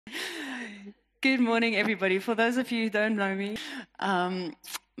Good morning, everybody. For those of you who don't know me,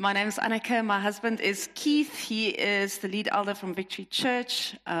 my name is Anneke. My husband is Keith. He is the lead elder from Victory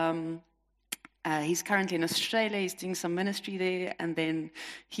Church. He's currently in Australia. He's doing some ministry there, and then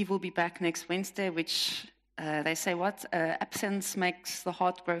he will be back next Wednesday, which they say absence makes the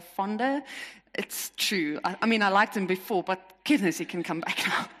heart grow fonder. It's true. I mean, I liked him before, but goodness, he can come back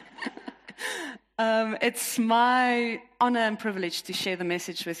now. It's my honor and privilege to share the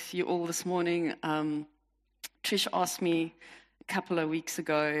message with you all this morning. Trish asked me a couple of weeks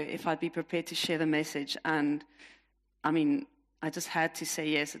ago if I'd be prepared to share the message, and I mean, I just had to say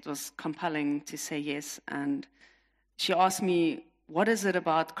yes. It was compelling to say yes, and she asked me, what is it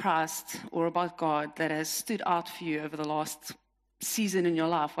about Christ or about God that has stood out for you over the last season in your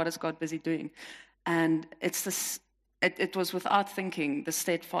life? What is God busy doing? And it's this. It was without thinking the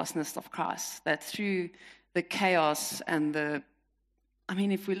steadfastness of Christ, that through the chaos and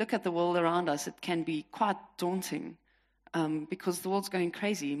if we look at the world around us, it can be quite daunting because the world's going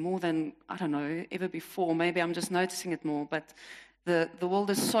crazy more than, I don't know, ever before. Maybe I'm just noticing it more, but the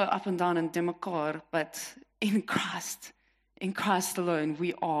world is so up and down and democor, but in Christ alone,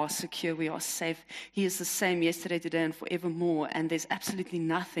 we are secure, we are safe. He is the same yesterday, today, and forevermore, and there's absolutely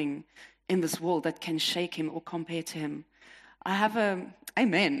nothing in this world that can shake him or compare to him. I have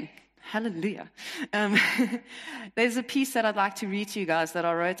amen, hallelujah. There's a piece that I'd like to read to you guys that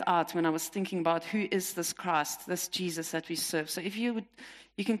I wrote out when I was thinking about who is this Christ, this Jesus that we serve. So if you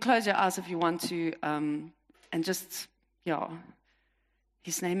can close your eyes if you want to,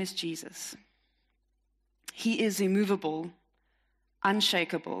 his name is Jesus. He is immovable,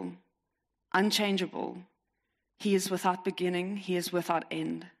 unshakable, unchangeable. He is without beginning, he is without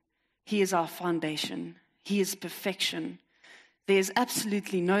end. He is our foundation. He is perfection. There is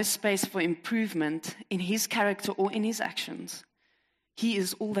absolutely no space for improvement in his character or in his actions. He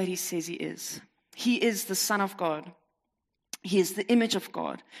is all that he says he is. He is the Son of God. He is the image of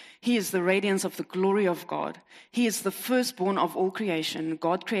God. He is the radiance of the glory of God. He is the firstborn of all creation.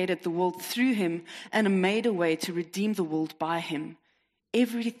 God created the world through him and made a way to redeem the world by him.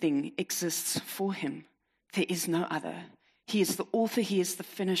 Everything exists for him. There is no other. He is the author, he is the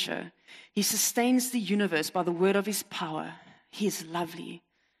finisher. He sustains the universe by the word of his power. He is lovely.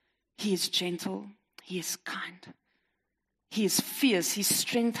 He is gentle. He is kind. He is fierce. His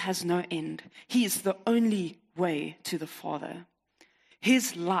strength has no end. He is the only way to the Father.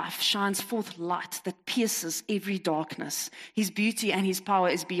 His life shines forth light that pierces every darkness. His beauty and his power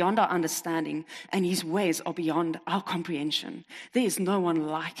is beyond our understanding, and his ways are beyond our comprehension. There is no one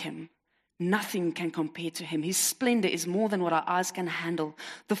like him. Nothing can compare to him. His splendor is more than what our eyes can handle.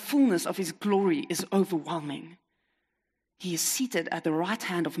 The fullness of his glory is overwhelming. He is seated at the right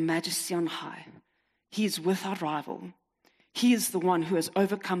hand of majesty on high. He is without rival. He is the one who has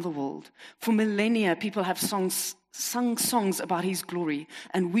overcome the world. For millennia, people have sung songs about his glory,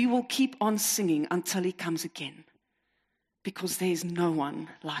 and we will keep on singing until he comes again, because there is no one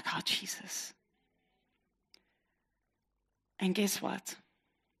like our Jesus. And guess what?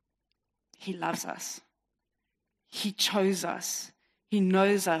 He loves us. He chose us. He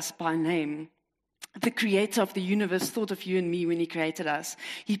knows us by name. The creator of the universe thought of you and me when he created us.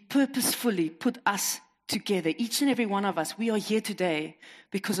 He purposefully put us together, each and every one of us. We are here today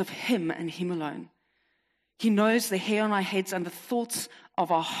because of him and him alone. He knows the hair on our heads and the thoughts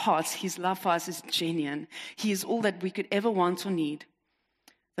of our hearts. His love for us is genuine. He is all that we could ever want or need.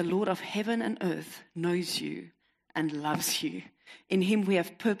 The Lord of heaven and earth knows you and loves you. In him we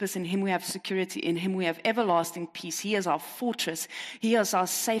have purpose, in him we have security, in him we have everlasting peace. He is our fortress, he is our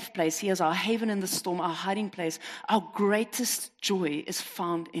safe place, he is our haven in the storm, our hiding place. Our greatest joy is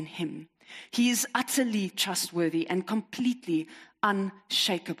found in him. He is utterly trustworthy and completely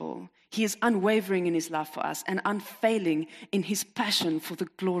unshakable. He is unwavering in his love for us and unfailing in his passion for the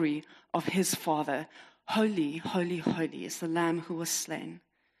glory of his Father. Holy, holy, holy is the Lamb who was slain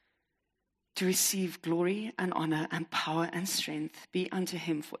to receive glory and honor and power and strength be unto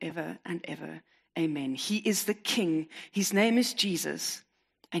him forever and ever. Amen. He is the King. His name is Jesus,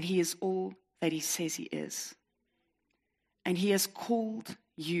 and he is all that he says he is. And he has called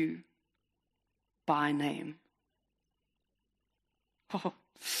you by name. Oh,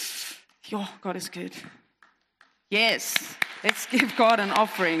 God is good. Yes, let's give God an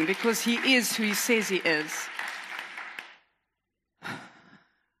offering because he is who he says he is.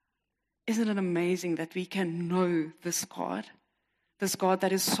 Isn't it amazing that we can know this God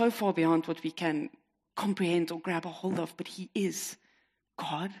that is so far beyond what we can comprehend or grab a hold of, but he is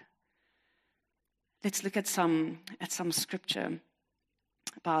God. Let's look at some scripture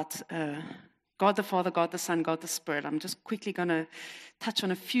about God the Father, God the Son, God the Spirit. I'm just quickly going to touch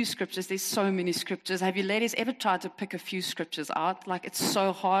on a few scriptures. There's so many scriptures. Have you ladies ever tried to pick a few scriptures out? Like, it's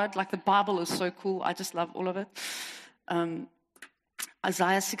so hard. Like, the Bible is so cool. I just love all of it.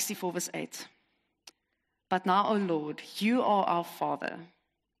 Isaiah 64 verse 8. But now, O Lord, you are our Father.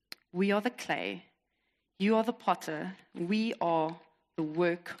 We are the clay. You are the potter. We are the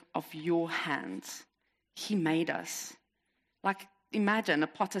work of your hands. He made us. Like, imagine a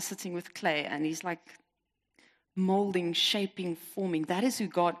potter sitting with clay and he's like molding, shaping, forming. That is who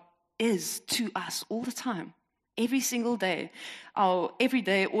God is to us all the time. Every single day. Our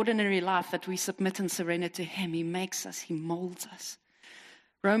everyday, ordinary life that we submit and surrender to Him. He makes us. He molds us.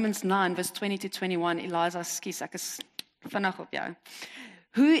 Romans 9 verse 20 to 21. Eliza skies, ek is vinnig op jou.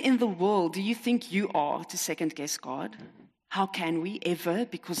 Who in the world do you think you are to second guess God? How can we ever,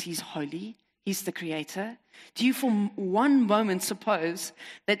 because He's holy? He's the creator. Do you for one moment suppose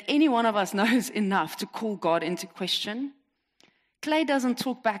that any one of us knows enough to call God into question? Clay doesn't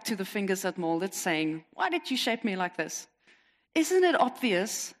talk back to the fingers that mold it saying, why did you shape me like this? Isn't it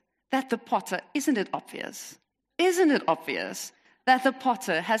obvious that the potter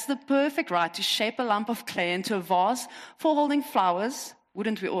has the perfect right to shape a lump of clay into a vase for holding flowers?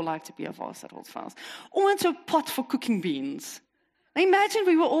 Wouldn't we all like to be a vase that holds flowers? Or into a pot for cooking beans? Imagine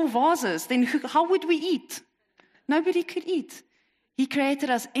we were all vases, then how would we eat? Nobody could eat. He created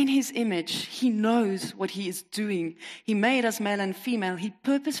us in His image. He knows what He is doing. He made us male and female. He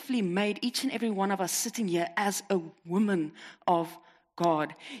purposefully made each and every one of us sitting here as a woman of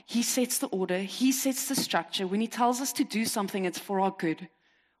God. He sets the order. He sets the structure. When He tells us to do something, it's for our good.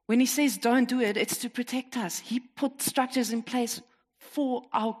 When He says don't do it, it's to protect us. He put structures in place for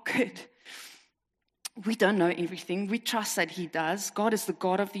our good. We don't know everything. We trust that He does. God is the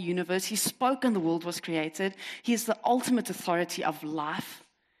God of the universe. He spoke and the world was created. He is the ultimate authority of life.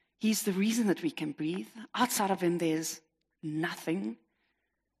 He's the reason that we can breathe. Outside of Him, there's nothing.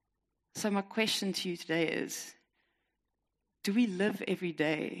 So my question to you today is, do we live every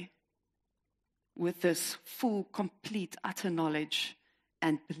day with this full, complete, utter knowledge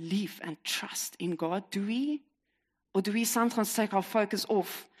and belief and trust in God? Do we? Or do we sometimes take our focus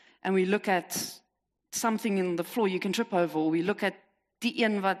off and we look at something in the floor you can trip over, or we look at die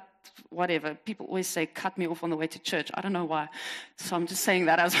een wat, whatever. People always say, cut me off on the way to church. I don't know why. So I'm just saying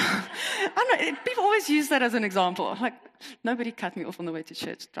that as I don't know, people always use that as an example. Like, nobody cut me off on the way to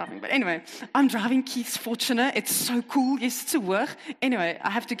church driving. But anyway, I'm driving Keith's Fortuner. It's so cool. Yes, it's a work. Anyway, I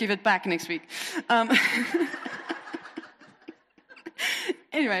have to give it back next week.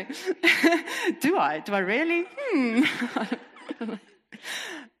 Anyway, do I really?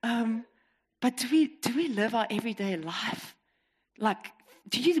 But do we live our everyday life? Like,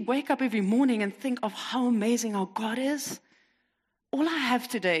 do you wake up every morning and think of how amazing our God is? All I have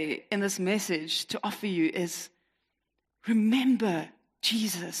today in this message to offer you is remember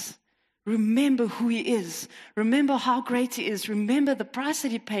Jesus. Remember who He is. Remember how great He is. Remember the price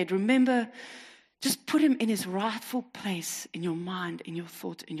that He paid. Remember, just put Him in His rightful place in your mind, in your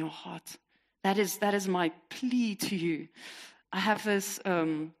thought, in your heart. That is my plea to you. I have this...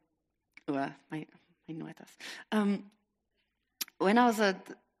 my notas. When I was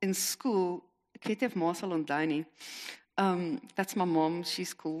in school, ek weet nie of ma sal onthou nie. That's my mom,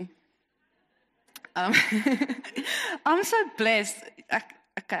 she's cool. I'm so blessed.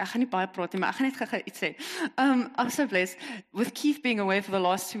 Ek gaan nie baie praat nie, maar ek gaan net gou iets sê. I'm so blessed. With Keith being away for the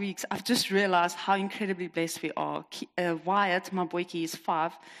last 2 weeks, I've just realized how incredibly blessed we are. Wyatt, my boykie, is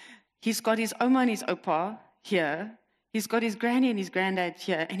 5. He's got his oma and his opa here. He's got his granny and his granddad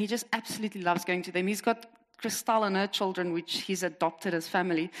here, and he just absolutely loves going to them. He's got Crystal and her children, which he's adopted as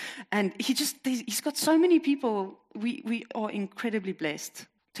family. And he's got so many people. We are incredibly blessed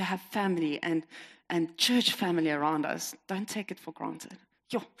to have family and church family around us. Don't take it for granted.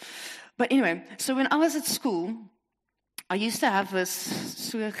 Yo. But anyway, so when I was at school, I used to have this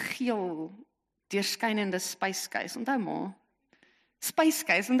so geel, deurskynende spyscase. Onthou maar? Space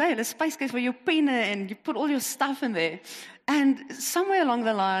case, and they space case where you pen and you put all your stuff in there. And somewhere along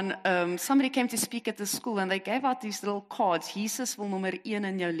the line, somebody came to speak at the school, and they gave out these little cards. Jesus wil nommer 1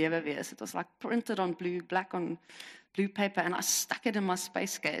 in jou lewe wees. It was like printed on black on blue paper, and I stuck it in my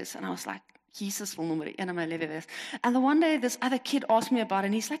space case, and I was like, Jesus wil nommer 1 in my lewe wees. And the one day, this other kid asked me about it,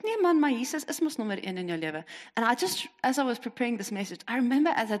 and he's like, nee man, my Jesus is mos nommer 1 in jou lewe. And I just, as I was preparing this message, I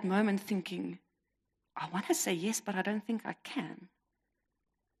remember at that moment thinking, I want to say yes, but I don't think I can.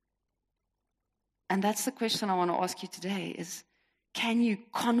 And that's the question I want to ask you today is, can you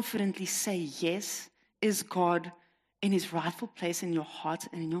confidently say yes? Is God in His rightful place in your heart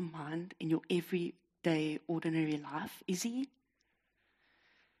and in your mind, in your everyday, ordinary life? Is He?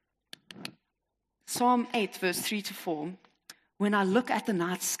 Psalm 8, verse 3 to 4. When I look at the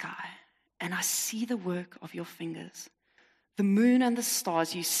night sky and I see the work of your fingers, the moon and the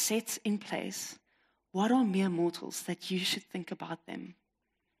stars you set in place, what are mere mortals that you should think about them?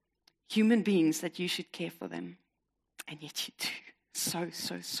 Human beings that you should care for them. And yet you do so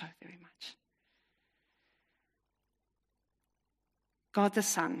very much. God the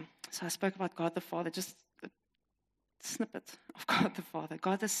Son. So I spoke about God the Father, just a snippet of God the Father.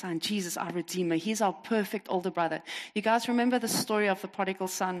 God the Son, Jesus, our Redeemer. He's our perfect older brother. You guys remember the story of the prodigal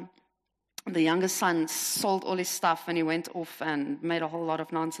son? The younger son sold all his stuff and he went off and made a whole lot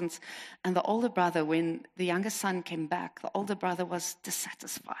of nonsense. And the older brother, when the younger son came back, the older brother was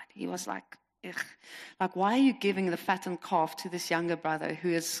dissatisfied. He was like, ugh. Like, why are you giving the fattened calf to this younger brother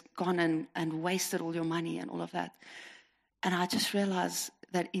who has gone and wasted all your money and all of that? And I just realized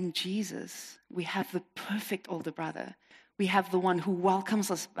that in Jesus, we have the perfect older brother. We have the one who welcomes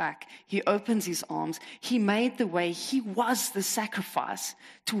us back. He opens his arms. He made the way. He was the sacrifice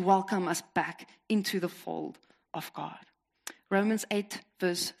to welcome us back into the fold of God. Romans 8,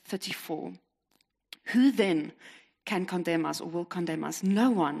 verse 34. Who then can condemn us or will condemn us? No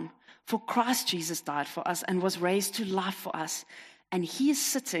one. For Christ Jesus died for us and was raised to life for us. And he is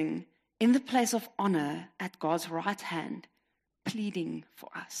sitting in the place of honor at God's right hand, pleading for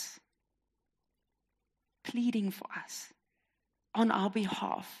us. Pleading for us. On our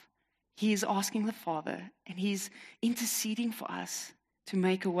behalf, he is asking the Father, and he's interceding for us to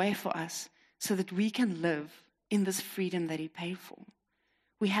make a way for us so that we can live in this freedom that he paid for.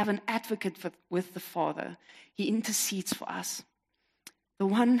 We have an advocate with the Father. He intercedes for us. The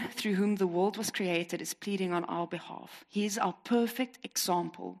one through whom the world was created is pleading on our behalf. He is our perfect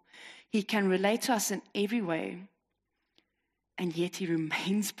example. He can relate to us in every way, and yet he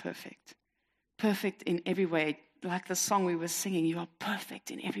remains perfect. Perfect in every way. Like the song we were singing, you are perfect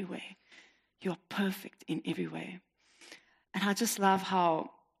in every way. You are perfect in every way. And I just love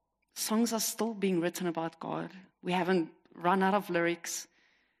how songs are still being written about God. We haven't run out of lyrics.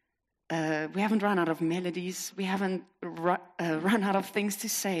 We haven't run out of melodies. We haven't run out of things to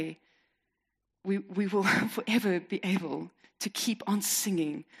say. We will forever be able to keep on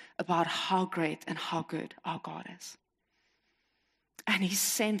singing about how great and how good our God is. And he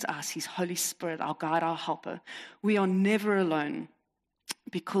sent us his Holy Spirit, our guide, our helper. We are never alone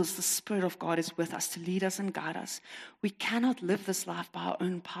because the Spirit of God is with us to lead us and guide us. We cannot live this life by our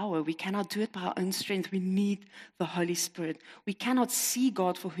own power. We cannot do it by our own strength. We need the Holy Spirit. We cannot see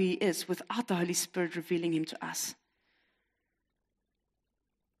God for who he is without the Holy Spirit revealing him to us.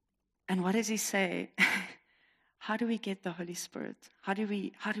 And what does he say? How do we get the Holy Spirit? How do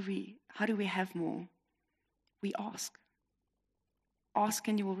we have more? We ask. Ask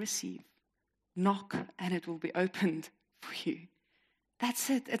and you will receive. Knock and it will be opened for you. That's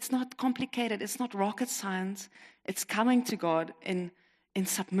it. It's not complicated. It's not rocket science. It's coming to God in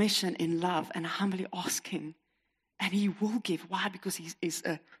submission, in love, and humbly asking. And he will give. Why? Because he is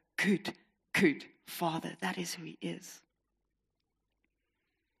a good, good Father. That is who he is.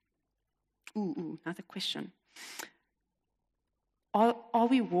 Another question. Are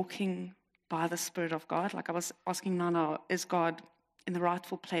we walking by the Spirit of God? Like I was asking Nana, is God in the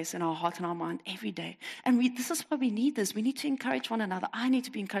rightful place in our heart and our mind every day? And this is why we need this. We need to encourage one another. I need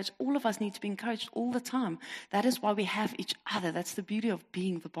to be encouraged. All of us need to be encouraged all the time. That is why we have each other. That's the beauty of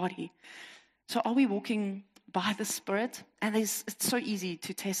being the body. So are we walking by the Spirit? And it's so easy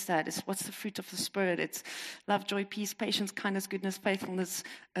to test that. What's the fruit of the Spirit? It's love, joy, peace, patience, kindness, goodness, faithfulness,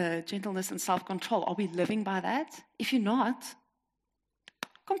 gentleness, and self-control. Are we living by that? If you're not,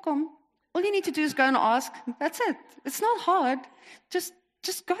 come. All you need to do is go and ask. That's it. It's not hard. Just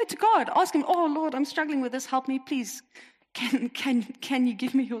go to God. Ask him, oh, Lord, I'm struggling with this. Help me, please. Can you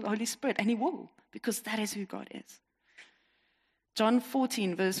give me your Holy Spirit? And he will, because that is who God is. John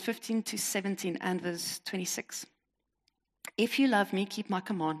 14, verse 15 to 17 and verse 26. If you love me, keep my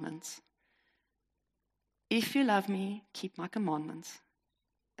commandments. If you love me, keep my commandments.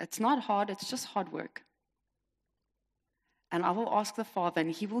 It's not hard. It's just hard work. And I will ask the Father,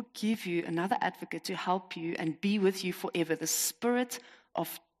 and he will give you another advocate to help you and be with you forever, the Spirit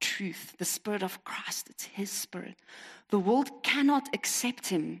of truth, the Spirit of Christ. It's his Spirit. The world cannot accept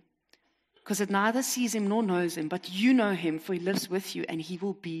him because it neither sees him nor knows him, but you know him, for he lives with you, and he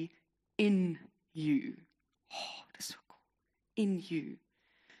will be in you. Oh, that's so cool. In you.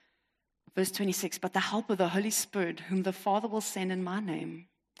 Verse 26, but the helper, the Holy Spirit, whom the Father will send in my name,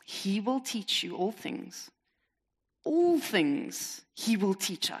 he will teach you all things. All things he will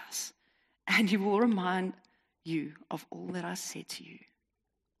teach us, and he will remind you of all that I said to you.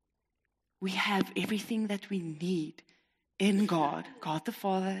 We have everything that we need in God, God the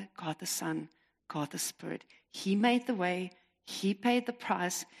Father, God the Son, God the Spirit. He made the way. He paid the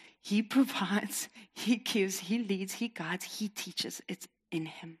price. He provides. He gives. He leads. He guides. He teaches. It's in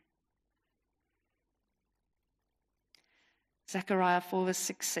him. Zechariah 4 verse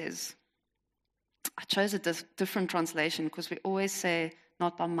 6 says, I chose a different translation because we always say,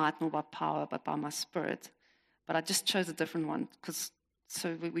 not by might nor by power, but by my Spirit. But I just chose a different one because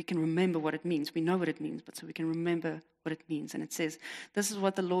so we can remember what it means. We know what it means, but so we can remember what it means. And it says, this is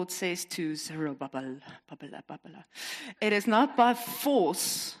what the Lord says to Zerubbabel. It is not by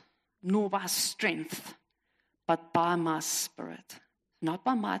force nor by strength, but by my Spirit. Not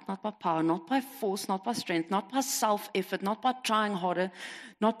by might, not by power, not by force, not by strength, not by self-effort, not by trying harder,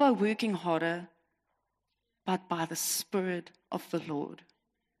 not by working harder, but by the Spirit of the Lord,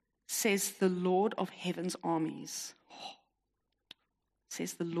 says the Lord of heaven's armies.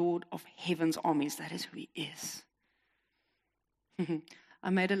 Says the Lord of heaven's armies. That is who he is. I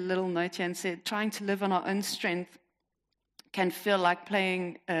made a little note here and said, trying to live on our own strength can feel like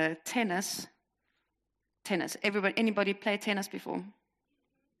playing tennis. Tennis. Anybody play tennis before?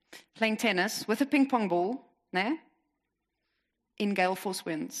 Playing tennis with a ping pong ball, no? In gale force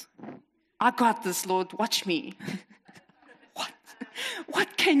winds. I got this, Lord. Watch me.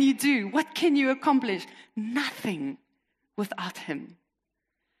 What can you do? What can you accomplish? Nothing without him.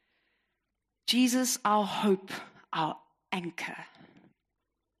 Jesus, our hope, our anchor.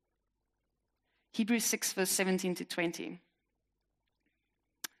 Hebrews 6, verse 17 to 20.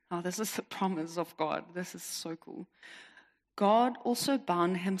 Oh, this is the promise of God. This is so cool. God also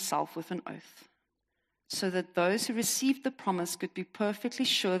bound himself with an oath, so that those who received the promise could be perfectly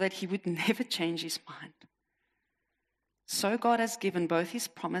sure that he would never change his mind. So God has given both his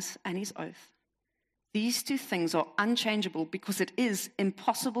promise and his oath. These two things are unchangeable because it is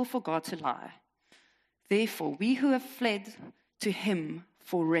impossible for God to lie. Therefore, we who have fled to him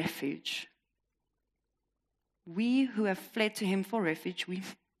for refuge, we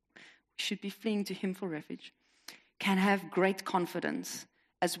should be fleeing to him for refuge, can have great confidence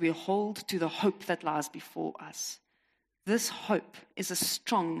as we hold to the hope that lies before us. This hope is a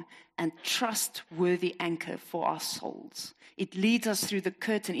strong and trustworthy anchor for our souls. It leads us through the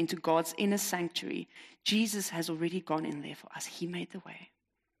curtain into God's inner sanctuary. Jesus has already gone in there for us. He made the way.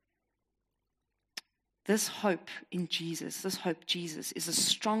 This hope in Jesus, is a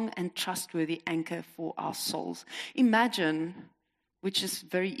strong and trustworthy anchor for our souls. Imagine, which is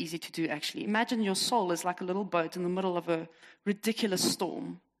very easy to do actually, imagine your soul is like a little boat in the middle of a ridiculous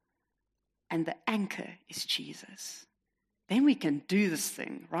storm, and the anchor is Jesus. Then we can do this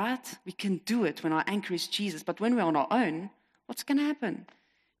thing, right? We can do it when our anchor is Jesus. But when we're on our own, what's going to happen?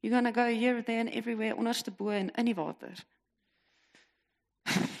 You're going to go here, there, and everywhere, onderste bo en in die water.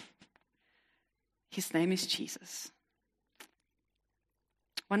 His name is Jesus.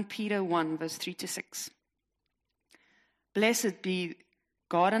 1 Peter 1, verse 3 to 6. Blessed be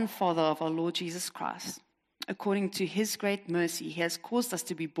God and Father of our Lord Jesus Christ. According to his great mercy, he has caused us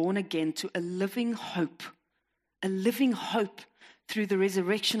to be born again to a living hope through the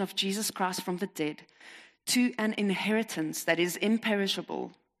resurrection of Jesus Christ from the dead, to an inheritance that is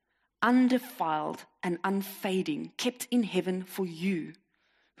imperishable, undefiled, and unfading, kept in heaven for you,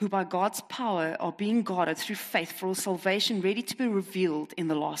 who by God's power are being guarded through faith for salvation ready to be revealed in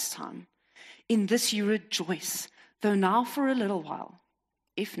the last time. In this you rejoice, though now for a little while,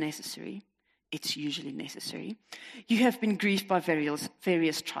 if necessary, it's usually necessary, you have been grieved by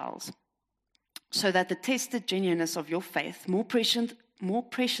various trials, so that the tested genuineness of your faith, more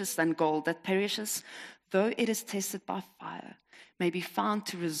precious than gold that perishes, though it is tested by fire, may be found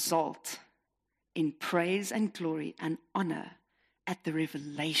to result in praise and glory and honor at the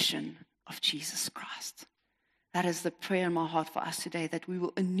revelation of Jesus Christ. That is the prayer in my heart for us today, that we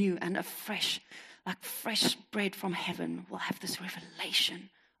will anew and afresh, like fresh bread from heaven, will have this revelation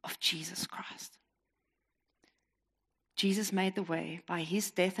of Jesus Christ. Jesus made the way. By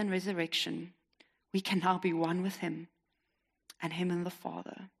his death and resurrection, we can now be one with him and him and the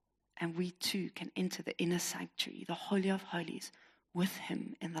Father. And we too can enter the inner sanctuary, the Holy of Holies, with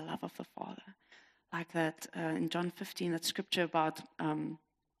him in the love of the Father. Like that in John 15, that scripture about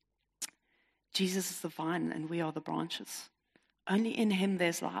Jesus is the vine and we are the branches. Only in him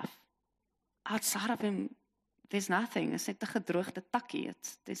there's life. Outside of him, there's nothing. It's net 'n gedroogde takkie.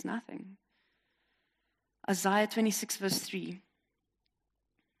 There's nothing. Isaiah 26 verse 3.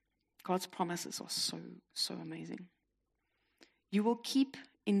 God's promises are so amazing. You will keep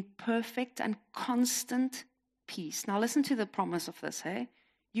in perfect and constant peace. Now listen to the promise of this, hey?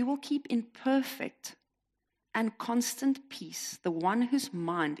 You will keep in perfect and constant peace the one whose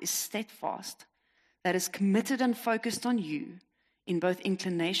mind is steadfast, that is committed and focused on you in both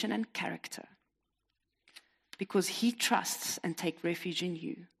inclination and character. because he trusts and takes refuge in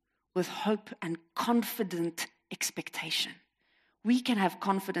you with hope and confident expectation. We can have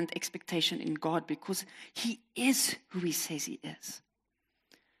confident expectation in God because he is who he says he is.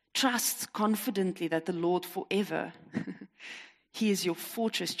 Trust confidently that the Lord forever, he is your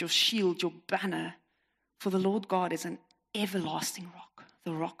fortress, your shield, your banner. For the Lord God is an everlasting rock,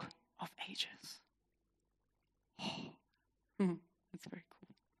 the rock of ages. That's very cool.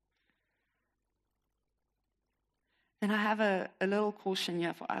 Then I have a little caution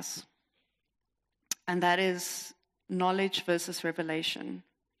here for us, and that is knowledge versus revelation.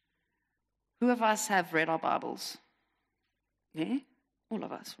 Who of us have read our Bibles? Yeah? All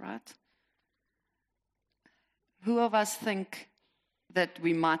of us, right? Who of us think that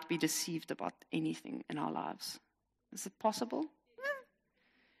we might be deceived about anything in our lives? Is it possible?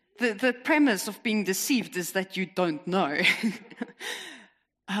 The premise of being deceived is that you don't know.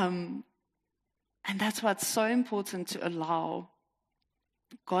 And that's why it's so important to allow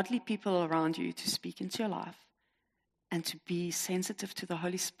godly people around you to speak into your life and to be sensitive to the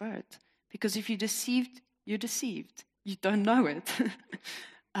Holy Spirit. Because if you're deceived, you're deceived. You don't know it.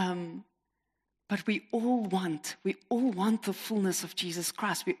 But we all want the fullness of Jesus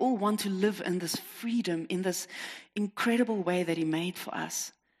Christ. We all want to live in this freedom, in this incredible way that he made for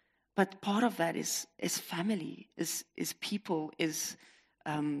us. But part of that is family, is people, is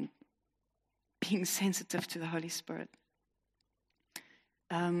being sensitive to the Holy Spirit.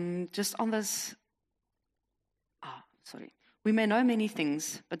 Just on this, we may know many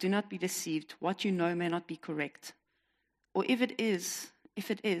things, but do not be deceived. What you know may not be correct. Or if it is,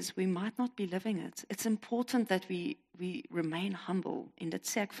 we might not be living it. It's important that we remain humble. And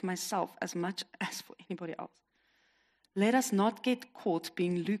that's said for myself as much as for anybody else. Let us not get caught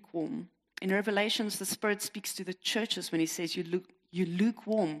being lukewarm. In Revelations, the Spirit speaks to the churches when he says, you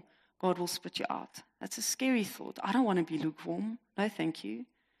lukewarm, God will spit you out. That's a scary thought. I don't want to be lukewarm. No, thank you.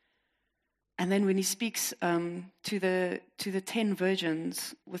 And then when he speaks to the 10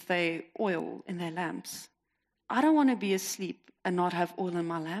 virgins with their oil in their lamps, I don't want to be asleep and not have oil in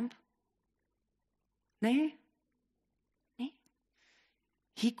my lamp. Nee?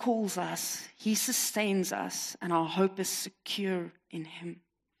 He calls us, he sustains us, and our hope is secure in him.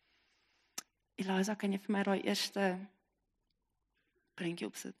 Eliza, kan jy vir my daai eerste prentjie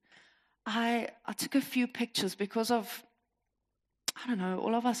opsit? I took a few pictures because of, I don't know,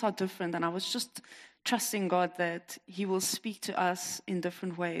 all of us are different, and I was just trusting God that he will speak to us in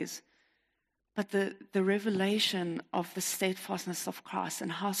different ways. But the revelation of the steadfastness of Christ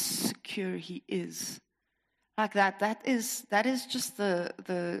and how secure he is, like that is just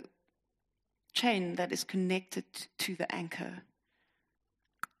the chain that is connected to the anchor.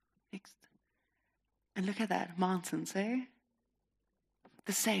 Next. And look at that, mountains, eh?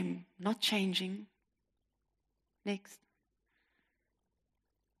 The same, not changing. Next.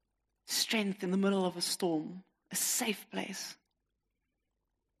 Strength in the middle of a storm, a safe place.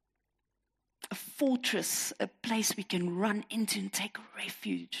 A fortress, a place we can run into and take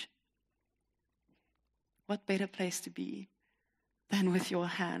refuge. What better place to be than with your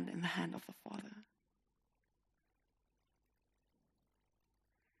hand in the hand of the Father?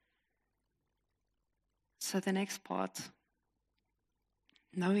 So the next part,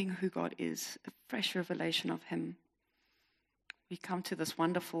 knowing who God is, a fresh revelation of him. We come to this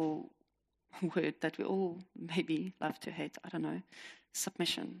wonderful word that we all maybe love to hate, I don't know,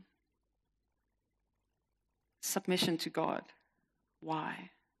 submission. Submission to God.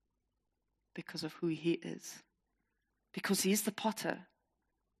 Why? Because of who he is. Because he's the potter.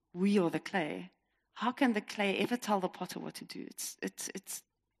 We are the clay. How can the clay ever tell the potter what to do? It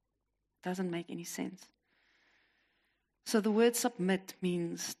doesn't make any sense. So the word submit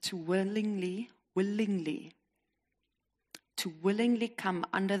means to willingly come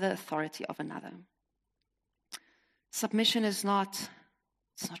under the authority of another. Submission is not,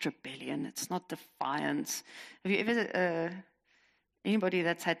 it's not rebellion, it's not defiance. Have you ever, anybody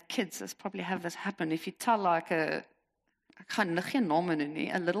that's had kids has probably had this happen. If you tell like a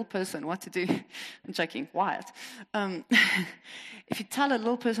little person what to do, I'm joking, Wyatt. If you tell a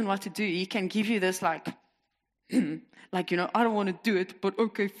little person what to do, he can give you this like, I don't want to do it, but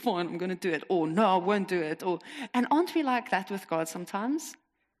okay, fine, I'm going to do it. Or no, I won't do it. And aren't we like that with God sometimes?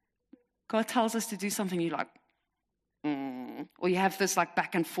 God tells us to do something, you're like, Or you have this like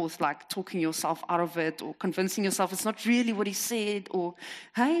back and forth, like talking yourself out of it or convincing yourself it's not really what he said, or,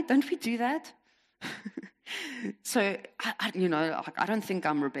 hey, don't we do that? So, I don't think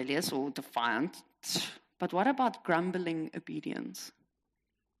I'm rebellious or defiant. But what about grumbling obedience?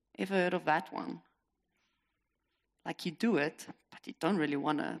 Ever heard of that one? Like you do it, but you don't really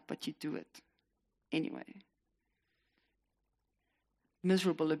want to, but you do it anyway.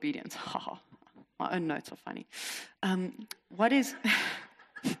 Miserable obedience. My own notes are funny. What is...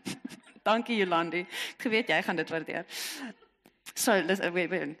 Dankie, Jolandi. Ek weet jy gaan dit waardeer. So,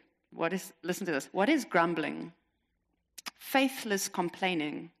 wait. Listen to this. What is grumbling? Faithless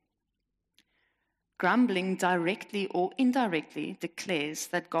complaining. Grumbling directly or indirectly declares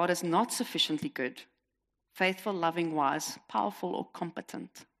that God is not sufficiently good, faithful, loving, wise, powerful, or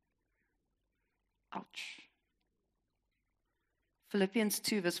competent. Ouch. Philippians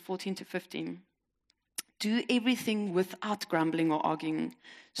 2, verse 14 to 15. Do everything without grumbling or arguing,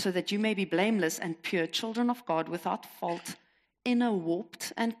 so that you may be blameless and pure, children of God without fault, in a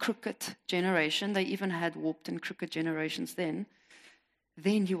warped and crooked generation. They even had warped and crooked generations then.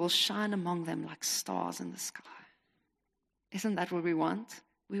 Then you will shine among them like stars in the sky. Isn't that what we want?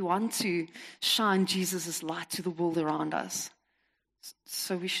 We want to shine Jesus' light to the world around us.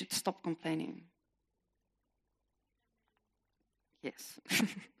 So we should stop complaining. Yes.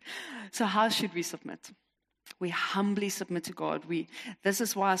 So how should we submit? We humbly submit to God. This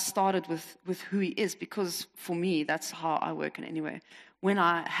is why I started with who He is, because for me, that's how I work in any way. When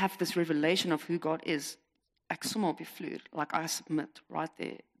I have this revelation of who God is, ek sommer op die vloer, like I submit right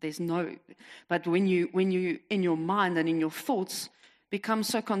there. There's no. But when you in your mind and in your thoughts become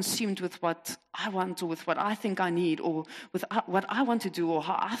so consumed with what I want or with what I think I need or with what I want to do or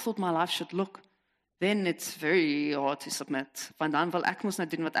how I thought my life should look, then it's very hard to submit. Want dan wil ek mos nou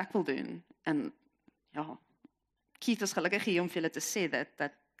doen wat ek wil doen. En ja, Keith is gelukkig hier om vir julle te sê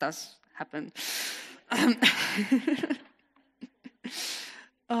that does happen.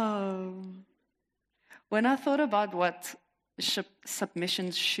 When I thought about what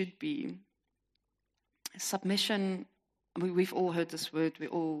submission should be, submission, we've all heard this word, we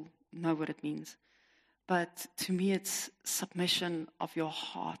all know what it means. But to me, it's submission of your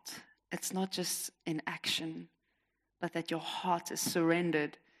heart. It's not just in action, but that your heart is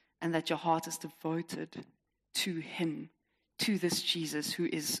surrendered and that your heart is devoted to Him, to this Jesus who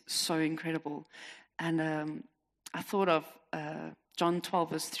is so incredible. And I thought of John 12,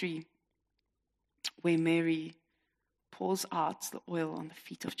 verse 3, where Mary pours out the oil on the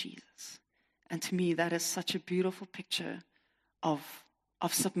feet of Jesus. And to me, that is such a beautiful picture of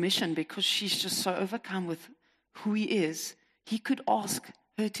submission, because she's just so overcome with who He is. He could ask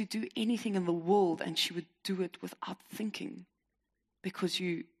her to do anything in the world and she would do it without thinking, because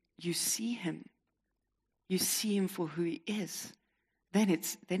you see Him. You see Him for who He is. Then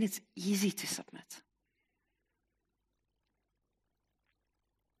it's easy to submit.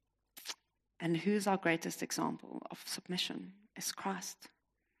 And who's our greatest example of submission? Is Christ.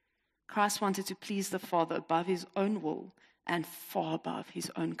 Christ wanted to please the Father above His own will and far above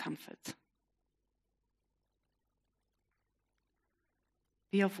His own comfort.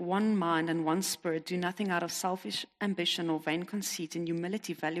 Be of one mind and one spirit. Do nothing out of selfish ambition or vain conceit. In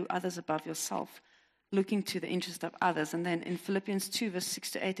humility, value others above yourself, looking to the interest of others. And then in Philippians 2, verse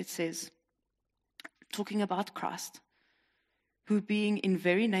 6 to 8, it says, talking about Christ, who being in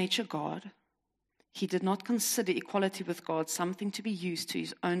very nature God, He did not consider equality with God something to be used to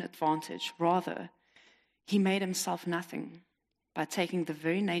His own advantage. Rather, He made Himself nothing by taking the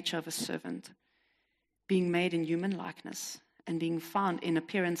very nature of a servant, being made in human likeness, and being found in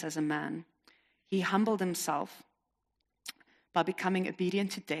appearance as a man. He humbled Himself by becoming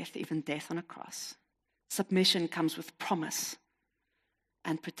obedient to death, even death on a cross. Submission comes with promise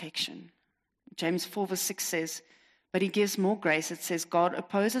and protection. James 4, verse 6 says, but He gives more grace. It says, God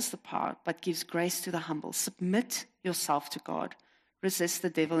opposes the proud, but gives grace to the humble. Submit yourself to God. Resist the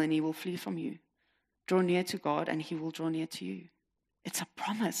devil, and he will flee from you. Draw near to God, and He will draw near to you. It's a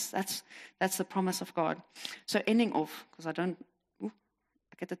promise. That's the promise of God. So ending off, because ek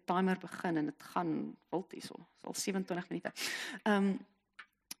het 'n timer begin en dit gaan wild hierso. Dis al 27 minute.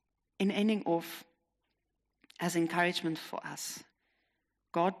 In ending off, as encouragement for us,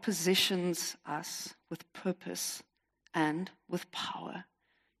 God positions us with purpose and with power.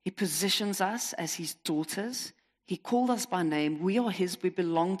 He positions us as His daughters. He called us by name. We are His. We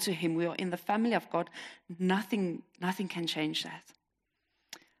belong to Him. We are in the family of God. Nothing can change that.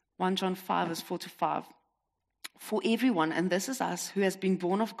 1 John 5, verse 4 to 5. For everyone, and this is us, who has been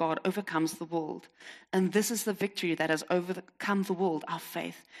born of God, overcomes the world. And this is the victory that has overcome the world, our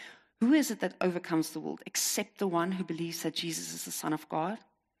faith. Who is it that overcomes the world except the one who believes that Jesus is the Son of God?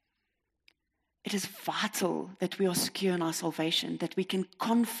 It is vital that we are secure in our salvation, that we can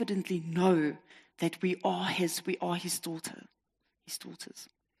confidently know that we are His daughters.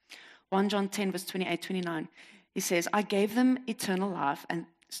 1 John 10, verse 28, 29. He says, I gave them eternal life, and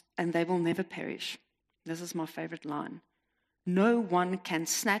they will never perish. This is my favorite line. No one can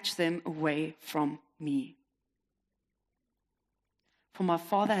snatch them away from me. For my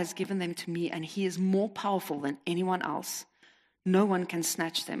Father has given them to me, and he is more powerful than anyone else. No one can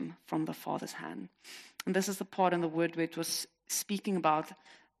snatch them from the Father's hand. And this is the part in the word where it was speaking about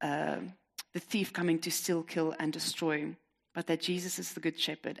the thief coming to steal, kill, and destroy, but that Jesus is the good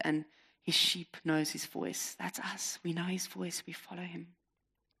shepherd, and his sheep knows his voice. That's us. We know his voice. We follow him.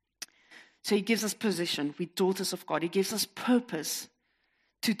 So he gives us position. We're daughters of God. He gives us purpose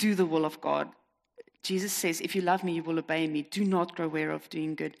to do the will of God. Jesus says, if you love me, you will obey me. Do not grow weary of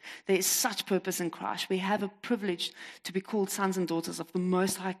doing good. There is such purpose in Christ. We have a privilege to be called sons and daughters of the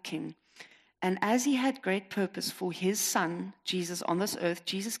Most High King. And as he had great purpose for his son, Jesus, on this earth,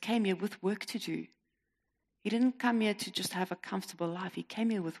 Jesus came here with work to do. He didn't come here to just have a comfortable life. He came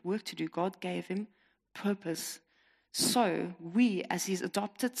here with work to do. God gave him purpose. So we, as his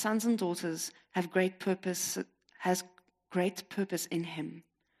adopted sons and daughters, has great purpose in him.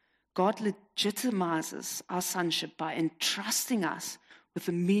 God legitimizes our sonship by entrusting us with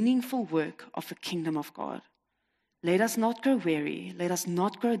the meaningful work of the kingdom of God. Let us not grow weary. Let us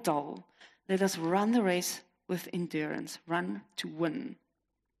not grow dull. Let us run the race with endurance. Run to win.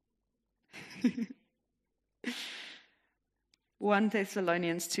 1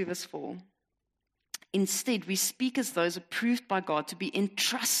 Thessalonians 2 verse 4. Instead, we speak as those approved by God to be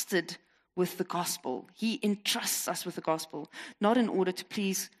entrusted with the gospel. He entrusts us with the gospel, not in order to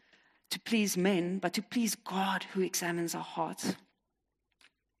please men, but to please God who examines our hearts.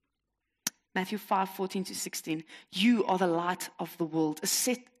 Matthew 5:14-16. You are the light of the world. A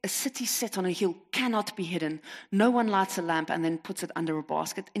city set on a hill cannot be hidden. No one lights a lamp and then puts it under a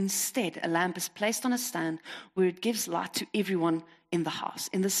basket. Instead, a lamp is placed on a stand where it gives light to everyone in the house.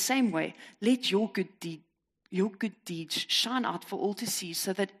 In the same way, let your good deeds shine out for all to see,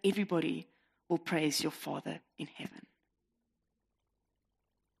 so that everybody will praise your Father in heaven.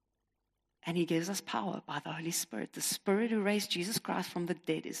 And he gives us power by the Holy Spirit. The Spirit who raised Jesus Christ from the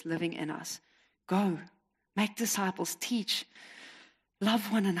dead is living in us. Go, make disciples, teach,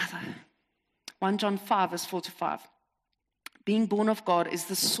 love one another. 1 John 5 verse 4-5. Being born of God is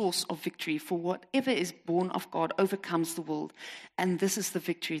the source of victory, for whatever is born of God overcomes the world. And this is the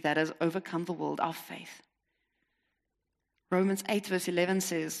victory that has overcome the world, our faith. Romans 8 verse 11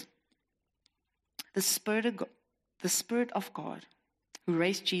 says, the Spirit of God who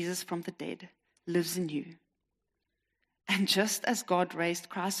raised Jesus from the dead lives in you. And just as God raised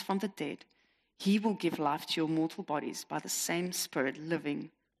Christ from the dead, he will give life to your mortal bodies by the same Spirit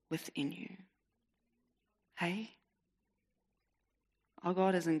living within you. Hey? Our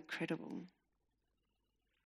God is incredible.